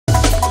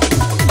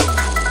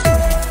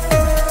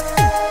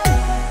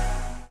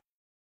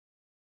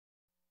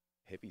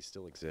these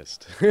still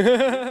exist.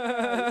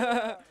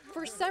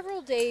 For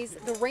several days,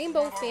 the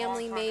Rainbow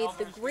family made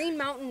the Green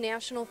Mountain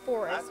National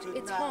Forest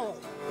its home.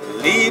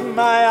 Lead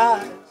my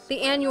eyes.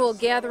 The annual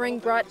gathering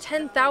brought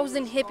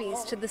 10,000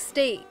 hippies to the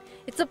state.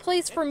 It's a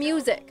place for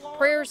music,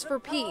 prayers for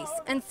peace,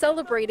 and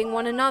celebrating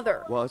one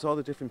another. Well, it's all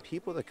the different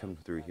people that come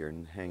through here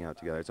and hang out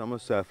together. It's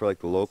almost, for like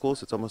the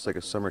locals, it's almost like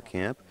a summer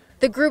camp.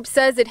 The group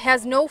says it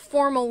has no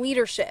formal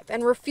leadership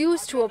and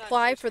refused to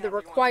apply for the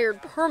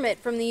required permit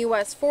from the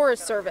U.S.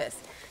 Forest Service.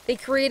 They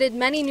created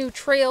many new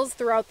trails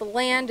throughout the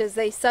land as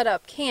they set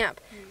up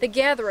camp. The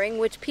gathering,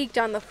 which peaked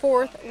on the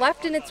 4th,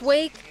 left in its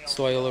wake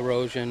soil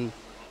erosion,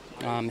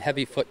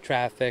 heavy foot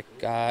traffic,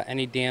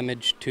 any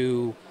damage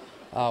to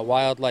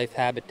wildlife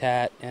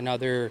habitat, and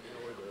other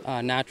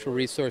natural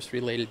resource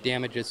related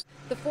damages.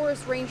 The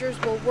forest rangers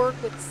will work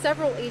with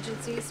several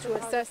agencies to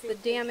assess the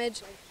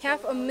damage.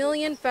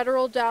 $500,000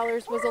 federal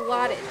dollars was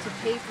allotted to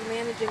pay for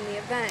managing the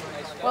event.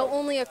 While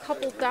only a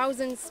couple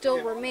thousand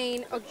still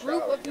remain, a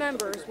group of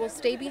members will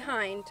stay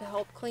behind to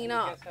help clean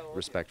up.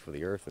 Respect for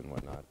the earth and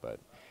whatnot, but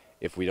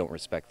if we don't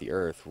respect the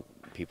earth,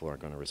 people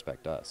aren't going to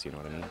respect us, you know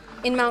what I mean?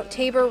 In Mount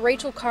Tabor,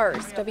 Rachel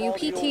Kars,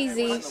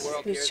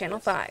 WPTZ, News Channel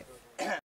 5.